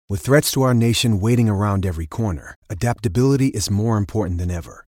With threats to our nation waiting around every corner, adaptability is more important than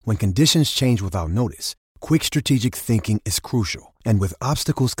ever. When conditions change without notice, quick strategic thinking is crucial. And with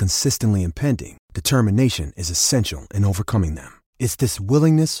obstacles consistently impending, determination is essential in overcoming them. It's this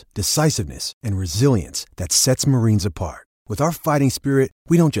willingness, decisiveness, and resilience that sets Marines apart. With our fighting spirit,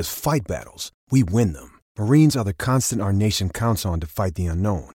 we don't just fight battles, we win them. Marines are the constant our nation counts on to fight the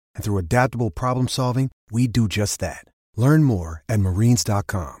unknown. And through adaptable problem solving, we do just that. Learn more at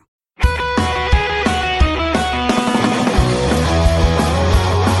marines.com.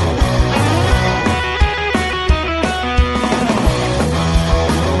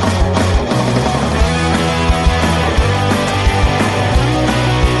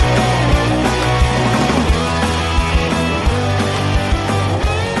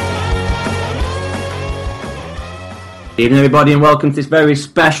 Good evening, everybody, and welcome to this very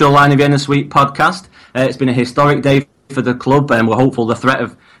special Line of Vienna Suite podcast. It's been a historic day for the club, and we're hopeful the threat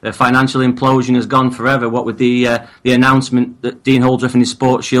of financial implosion has gone forever. What with the announcement that Dean Holdreth and his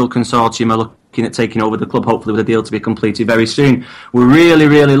Sports Shield consortium are looking at taking over the club, hopefully with a deal to be completed very soon. We're really,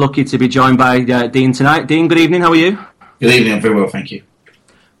 really lucky to be joined by Dean tonight. Dean, good evening. How are you? Good evening. I'm very well, thank you.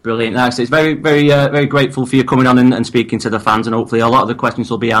 Brilliant. Nice. It's very, very grateful for you coming on and speaking to the fans, and hopefully a lot of the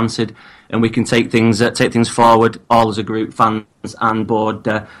questions will be answered, and we can take things forward, all as a group, fans and board.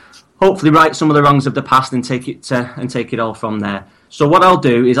 Hopefully, right some of the wrongs of the past and take it all from there. So what I'll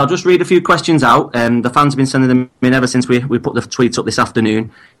do is I'll just read a few questions out. The fans have been sending them in ever since we put the tweets up this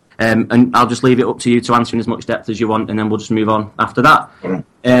afternoon, and I'll just leave it up to you to answer in as much depth as you want, and then we'll just move on after that.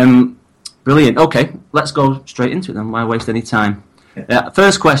 Brilliant. Okay, let's go straight into it then. Why waste any time?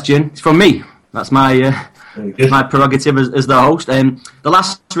 First question is from me. That's my prerogative as the host. The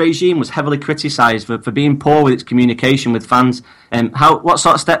last regime was heavily criticised for being poor with its communication with fans. What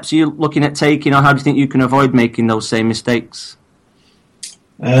sort of steps are you looking at taking, or how do you think you can avoid making those same mistakes?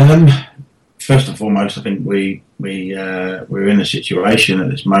 First and foremost, I think we're in a situation at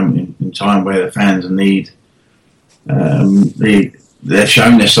this moment in time where the fans need they're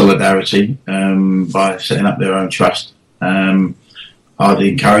showing their solidarity by setting up their own trust. I'd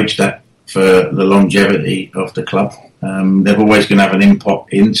encourage that for the longevity of the club. They're always going to have an input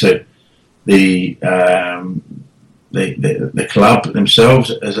into the club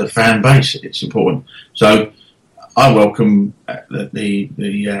themselves as a fan base. It's important. So I welcome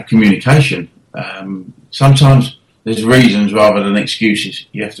the communication. Sometimes there's reasons rather than excuses.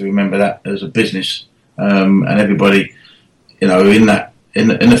 You have to remember that as a business, and everybody, in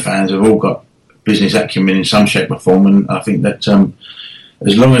the fans have all got business acumen in some shape or form, and I think that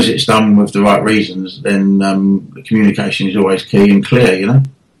as long as it's done with the right reasons, then the communication is always key and clear,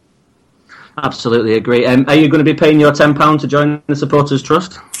 Absolutely agree. Are you going to be paying your £10 to join the Supporters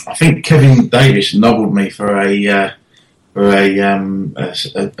Trust? I think Kevin Davis nobbled me for a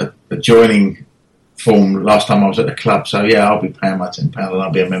joining form last time I was at the club, so yeah, I'll be paying my £10 and I'll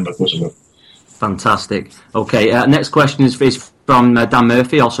be a member, of course I will. Fantastic. Okay, next question is from Dan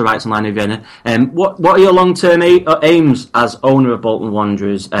Murphy, also writes on Line of Vienna. What are your long-term aims as owner of Bolton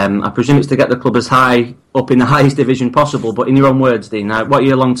Wanderers? I presume it's to get the club as high up in the highest division possible, but in your own words, Dean, what are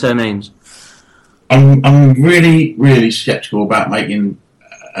your long-term aims? I'm really, really sceptical about making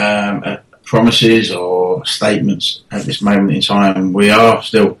promises or statements at this moment in time. We are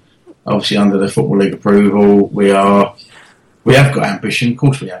still obviously under the Football League approval. We have got ambition, of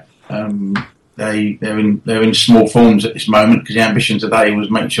course we have. They're in small forms at this moment because the ambition today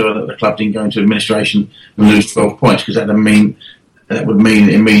was make sure that the club didn't go into administration and lose 12 points because that would mean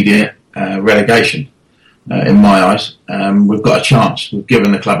immediate relegation. In my eyes, we've got a chance. We've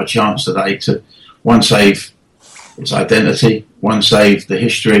given the club a chance today to one, save its identity, one, save the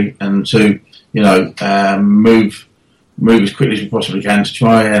history, and two, move as quickly as we possibly can to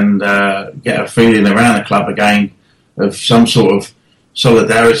try and get a feeling around the club again of some sort of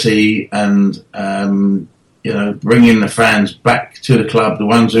solidarity and bringing the fans back to the club, the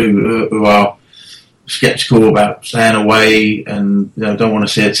ones who are sceptical about staying away and don't want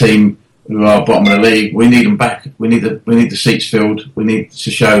to see a team who are bottom of the league. We need them back. We need the seats filled. We need to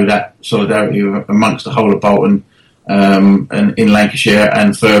show that solidarity amongst the whole of Bolton and in Lancashire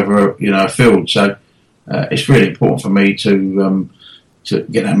and further afield. So it's really important for me to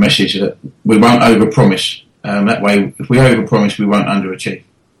get that message that we won't overpromise. That way, if we overpromise, we won't underachieve.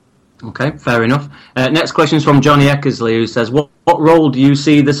 Okay, fair enough. Next question is from Johnny Eckersley, who says, "What role do you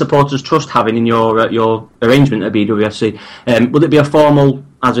see the Supporters Trust having in your arrangement at BWFC? Will it be a formal,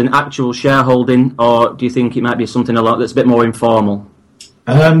 as in actual shareholding, or do you think it might be something that's a bit more informal?"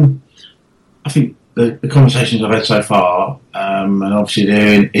 I think the conversations I've had so far, and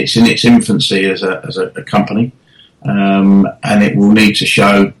obviously it's in its infancy as a company, and it will need to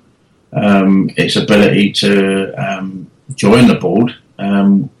show its ability to join the board,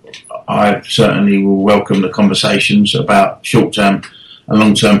 I certainly will welcome the conversations about short-term and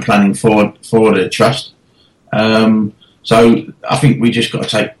long-term planning for the trust. So I think we just got to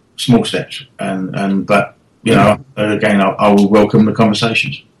take small steps, but again, I will welcome the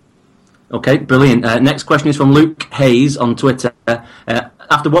conversations. Okay, brilliant. Next question is from Luke Hayes on Twitter.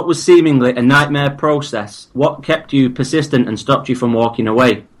 After what was seemingly a nightmare process, what kept you persistent and stopped you from walking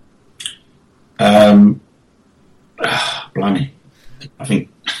away? Blimey. I think,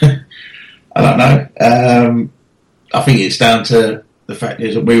 I don't know. I think it's down to the fact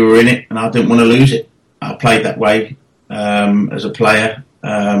is that we were in it and I didn't want to lose it. I played that way as a player,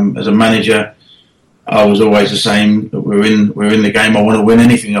 as a manager. I was always the same. We're in the game. I want to win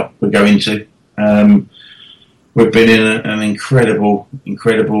anything we go into. We've been in an incredible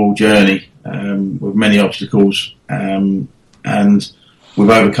journey with many obstacles, and we've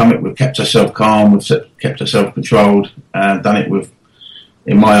overcome it. We've kept ourselves calm. We've kept ourselves controlled, and done it with,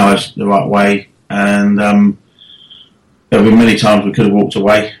 in my eyes, the right way. And there have been many times we could have walked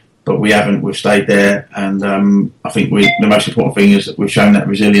away, but we haven't. We've stayed there, and I think the most important thing is that we've shown that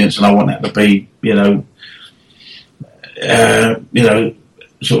resilience, and I want that to be,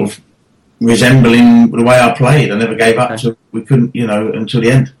 sort of resembling the way I played. I never gave up until we couldn't, until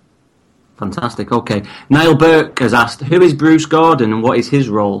the end. Fantastic. Okay, Niall Burke has asked, who is Bruce Gordon and what is his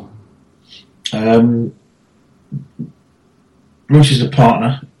role? Bruce is a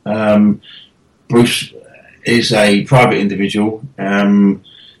partner. Bruce is a private individual.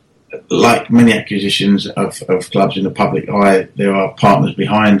 Like many acquisitions of clubs in the public eye, there are partners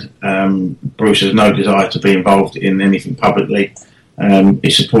behind. Bruce has no desire to be involved in anything publicly. He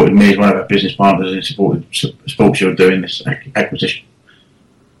supported me as one of our business partners, and he supported Sportshield doing this acquisition.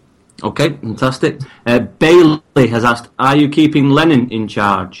 Okay, fantastic. Bailey has asked, are you keeping Lennon in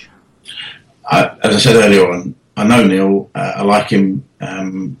charge? As I said earlier on, I know Neil. I like him.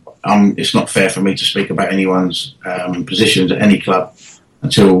 It's not fair for me to speak about anyone's positions at any club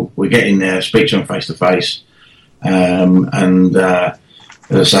until we get in there, speak to them face to face, and as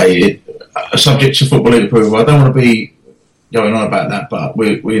I say, subject to Football League approval. I don't want to be going on about that, but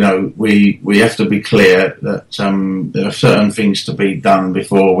we have to be clear that there are certain things to be done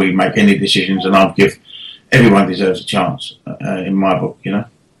before we make any decisions, and I'll give everyone deserves a chance in my book.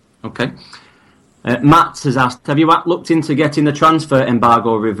 Okay. Matt has asked, have you looked into getting the transfer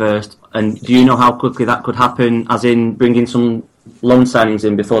embargo reversed, and do you know how quickly that could happen, as in bringing some loan signings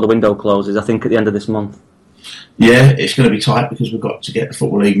in before the window closes, I think at the end of this month? Yeah, it's going to be tight because we've got to get the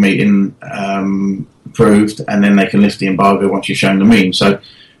Football League meeting approved, and then they can lift the embargo once you've shown the means. So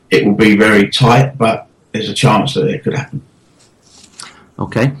it will be very tight, but there's a chance that it could happen.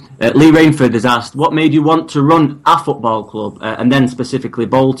 Okay. Lee Rainford has asked, what made you want to run a football club, and then specifically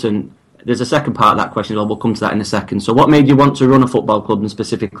Bolton? There's a second part of that question, we'll come to that in a second. So what made you want to run a football club and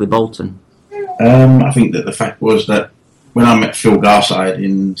specifically Bolton? I think that the fact was that when I met Phil Garside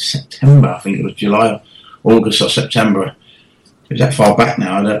in September, I think it was July, August or September, it was that far back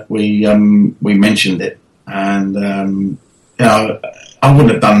now that we mentioned it. And, I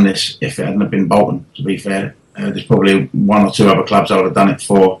wouldn't have done this if it hadn't been Bolton, to be fair. There's probably one or two other clubs I would have done it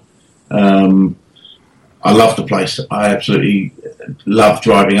for. I love the place. I absolutely love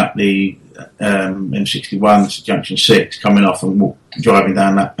driving up the M61 to Junction 6, coming off and driving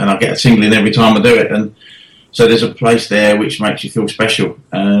down that, and I get a tingling every time I do it. And so there's a place there which makes you feel special.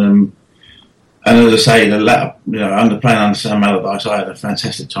 And as I say, under playing under Sam Allardyce, I had a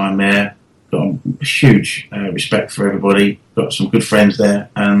fantastic time there. Got a huge respect for everybody. Got some good friends there,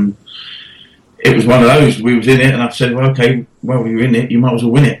 and it was one of those. We was in it, and I said, "Well, okay, you're in it. You might as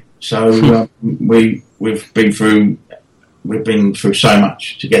well win it." So we've been through so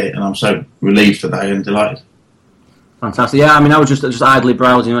much to get it, and I'm so relieved today and delighted. Fantastic. Yeah, I mean, I was just idly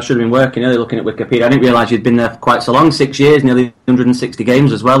browsing. I should have been working early, looking at Wikipedia. I didn't realise you'd been there for quite so long, 6 years, nearly 160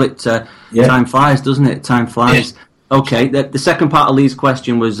 games as well. Time flies, doesn't it? Time flies. Yeah. Okay, the second part of Lee's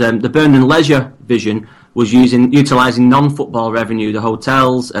question was the Burnham Leisure vision was utilising non-football revenue, the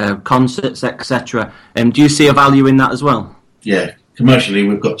hotels, concerts, etc. Do you see a value in that as well? Yeah, commercially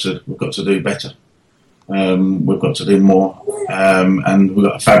we've got to do better. We've got to do more, and we've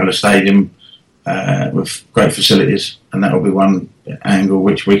got a fabulous stadium with great facilities, and that will be one angle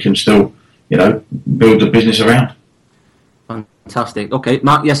which we can still, build the business around. Fantastic. Okay,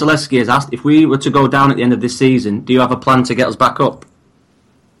 Mark Yasaleski has asked, if we were to go down at the end of this season, do you have a plan to get us back up?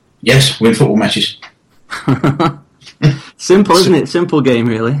 Yes, win football matches. Simple, isn't it? Simple game,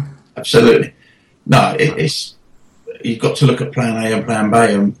 really. Absolutely. No, it's you've got to look at plan A and plan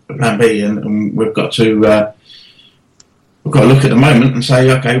B, and we've got to we've got to look at the moment and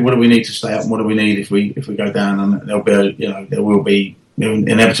say, okay, what do we need to stay up, and what do we need if we go down? And there will be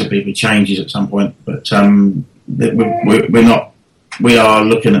inevitably be changes at some point, but we are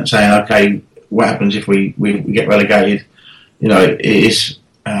looking at saying, okay, what happens if we get relegated? It is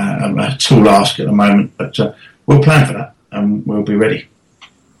a tall ask at the moment, but we'll plan for that and we'll be ready.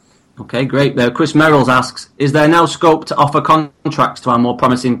 Okay, great. Chris Merrills asks, is there now scope to offer contracts to our more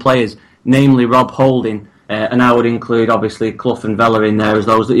promising players, namely Rob Holding, and I would include obviously Clough and Vella in there as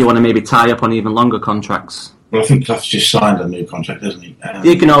those that you want to maybe tie up on even longer contracts? Well, I think Clough's just signed a new contract, hasn't he?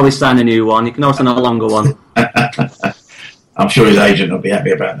 You can always sign a new one. You can always sign a longer one. I'm sure his agent will be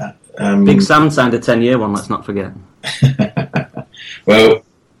happy about that. Big Sam signed a 10-year one, let's not forget. Well,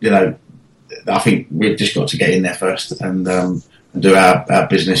 I think we've just got to get in there first and do our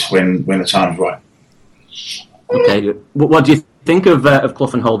business when the time's right. Okay. What do you think of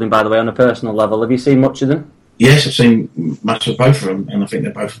Clough and Holding, by the way, on a personal level? Have you seen much of them? Yes, I've seen much of both of them, and I think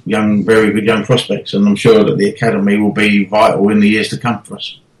they're both young, very good young prospects, and I'm sure that the academy will be vital in the years to come for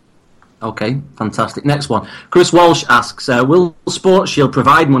us. Okay, fantastic. Next one. Chris Walsh asks, will Sports Shield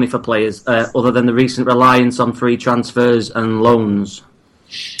provide money for players other than the recent reliance on free transfers and loans?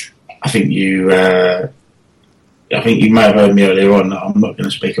 I think you may have heard me earlier on that I'm not going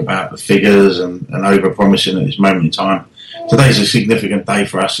to speak about the figures and over-promising at this moment in time. Today's a significant day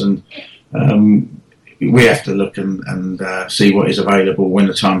for us, and we have to look and see what is available when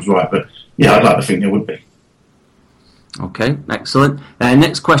the time's right. But yeah, I'd like to think there would be. Okay, excellent.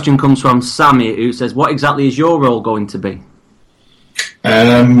 Next question comes from Sammy, who says, what exactly is your role going to be?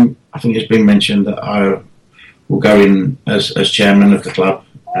 I think it's been mentioned that I will go in as chairman of the club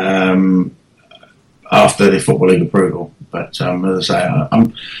after the Football League approval. But as I say,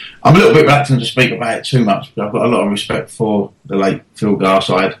 I'm a little bit reluctant to speak about it too much, but I've got a lot of respect for the late Phil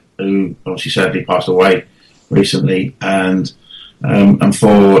Garside, who obviously sadly passed away recently, and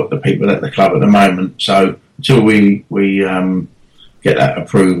for the people at the club at the moment. So until we get that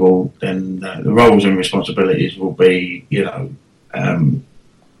approval, then the roles and responsibilities will be, they're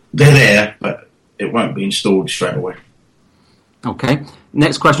there, but it won't be installed straight away. Okay.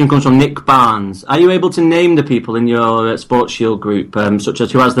 Next question comes from Nick Barnes. Are you able to name the people in your Sports Shield group, such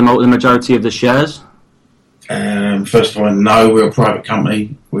as who has the majority of the shares? First of all, no, we're a private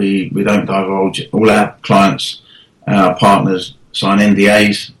company. We don't divulge. All our clients, our partners sign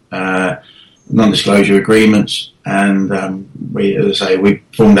NDAs, non-disclosure agreements, and we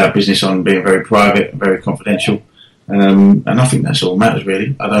formed our business on being very private, very confidential, and I think that's all that matters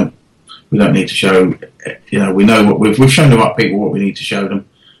really. We don't need to show. We know what we've shown the right people what we need to show them,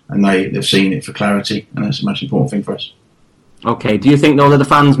 and they've seen it for clarity, and that's the most important thing for us. Okay. Do you think though that the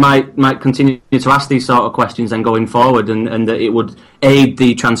fans might continue to ask these sort of questions then going forward, and that it would aid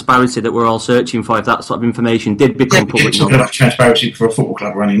the transparency that we're all searching for if that sort of information did become public? It's talking about transparency for a football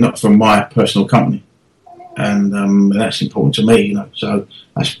club running, not from my personal company, and that's important to me. So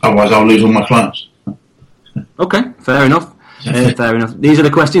otherwise I'll lose all my clients. Okay, fair enough. Fair enough. These are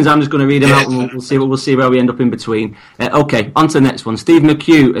the questions. I'm just going to read them out, and we'll see where we end up in between. Okay, on to the next one. Steve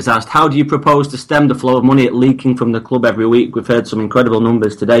McHugh has asked, how do you propose to stem the flow of money leaking from the club every week? We've heard some incredible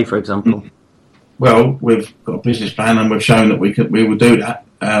numbers today, for example. Well, we've got a business plan, and we've shown that we will do that.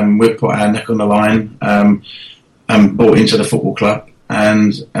 We've put our neck on the line and bought into the football club,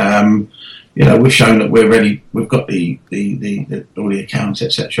 and we've shown that we're ready. We've got the all the accounts,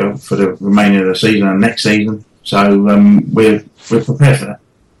 etc., for the remainder of the season and next season. So we're prepared for that.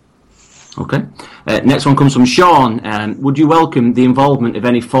 Okay. Next one comes from Sean. Would you welcome the involvement of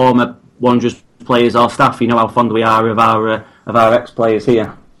any former Wanderers players or staff? You know how fond we are of our ex-players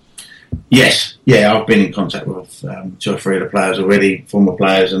here. Yes. Yeah, I've been in contact with 2 or 3 of the players already, former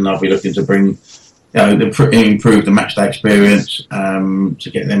players, and I'll be looking to bring, improve the matchday experience,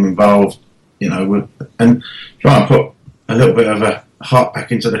 to get them involved, and try and put a little bit of a heart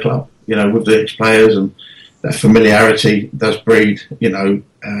back into the club, with the ex-players, and that familiarity does breed,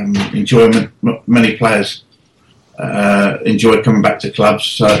 enjoyment. Many players enjoy coming back to clubs,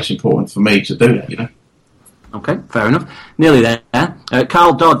 so it's important for me to do that, Okay, fair enough. Nearly there.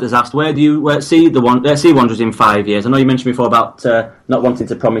 Carl Dodd has asked, where do you see Wanderers in 5 years? I know you mentioned before about not wanting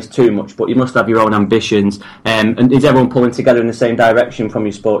to promise too much, but you must have your own ambitions. And is everyone pulling together in the same direction from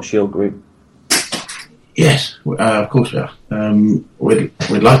your Sports Shield group? Yes, of course we are.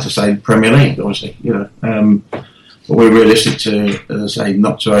 We'd like to say Premier League, obviously, but we're realistic to, as I say,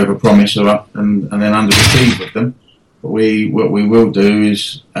 not to overpromise and then underachieve with them. But what we will do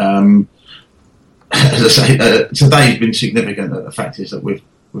is, as I say, today's been significant. That the fact is that we've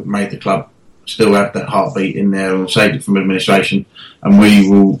made the club still have that heartbeat in there and saved it from administration, and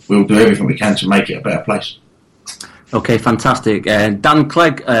we'll do everything we can to make it a better place. Okay, fantastic. Dan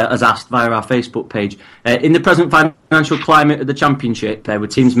Clegg has asked via our Facebook page, in the present financial climate of the Championship,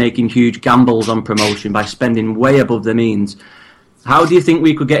 with teams making huge gambles on promotion by spending way above their means, how do you think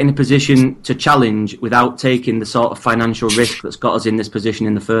we could get in a position to challenge without taking the sort of financial risk that's got us in this position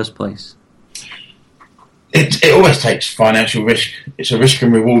in the first place? It always takes financial risk. It's a risk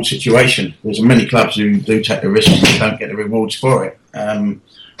and reward situation. There's many clubs who do take the risk and don't get the rewards for it.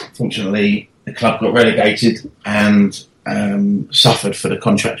 Fortunately, the club got relegated and suffered for the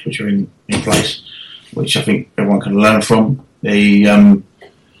contracts which are in place, which I think everyone can learn from. The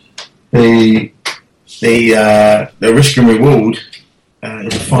risk and reward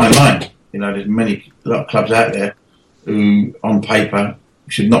is a fine line. There's a lot of clubs out there who, on paper,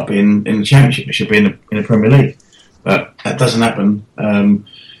 should not be in the Championship. They should be in the Premier League, but that doesn't happen.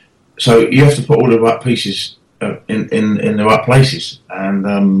 So you have to put all the right pieces in the right places,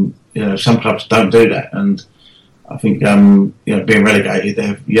 and some clubs don't do that. And I think being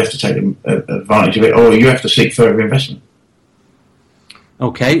relegated, you have to take advantage of it, or you have to seek further investment.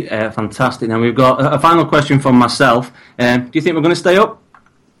 Okay, fantastic. Now we've got a final question from myself. Do you think we're going to stay up?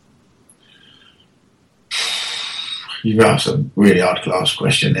 You've asked a really hard class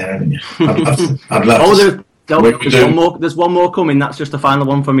question there, haven't you? I'd love to. There's one more coming. That's just the final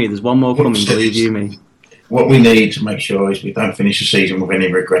one for me. There's one more coming, believe you me. What we need to make sure is we don't finish the season with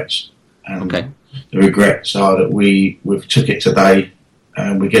any regrets. And the regrets are that we took it today,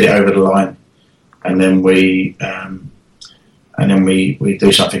 and we get it over the line, and then we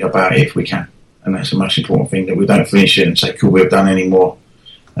do something about it if we can. And that's the most important thing, that we don't finish it and say, could we have done any more?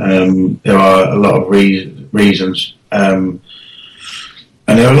 There are a lot of reasons, and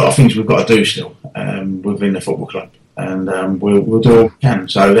there are a lot of things we've got to do still within the football club, and we'll do all we can.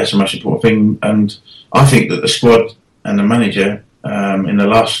 So that's the most important thing, and I think that the squad and the manager in the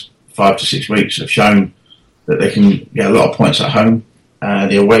last 5 to 6 weeks have shown that they can get a lot of points at home.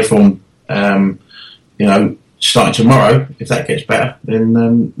 The away form, starting tomorrow, if that gets better,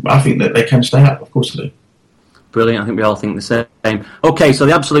 then I think that they can stay up. Of course they do. Brilliant. I think we all think the same. Okay, so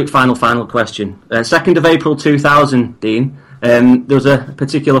the absolute final question. 2nd of April 2000, Dean, there was a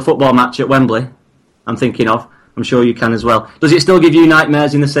particular football match at Wembley I'm thinking of. I'm sure you can as well. Does it still give you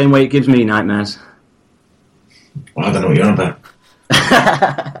nightmares in the same way it gives me nightmares? Well, I don't know what you're on about.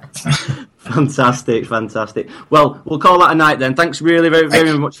 Fantastic. Well, we'll call that a night then. Thanks really very,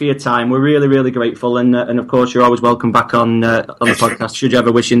 very much for your time. We're really, really grateful, and of course you're always welcome back on the podcast should you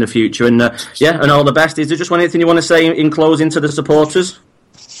ever wish in the future. And and all the best. Is there just anything you want to say in closing to the supporters?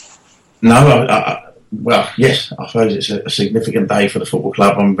 No, well, yes, I suppose it's a significant day for the football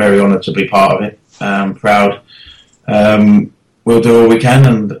club. I'm very honoured to be part of it. Proud. We'll do all we can,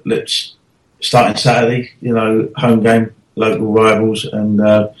 and let's starting Saturday. Home game, local rivals, and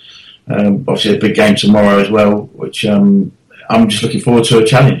obviously a big game tomorrow as well, which I'm just looking forward to a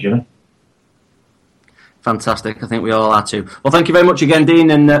challenge, Fantastic. I think we all are too. Well, thank you very much again,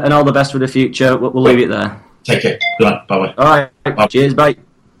 Dean, and all the best for the future. We'll leave it there. Take care. Good night. Bye-bye. All right. Bye. Cheers. Bye.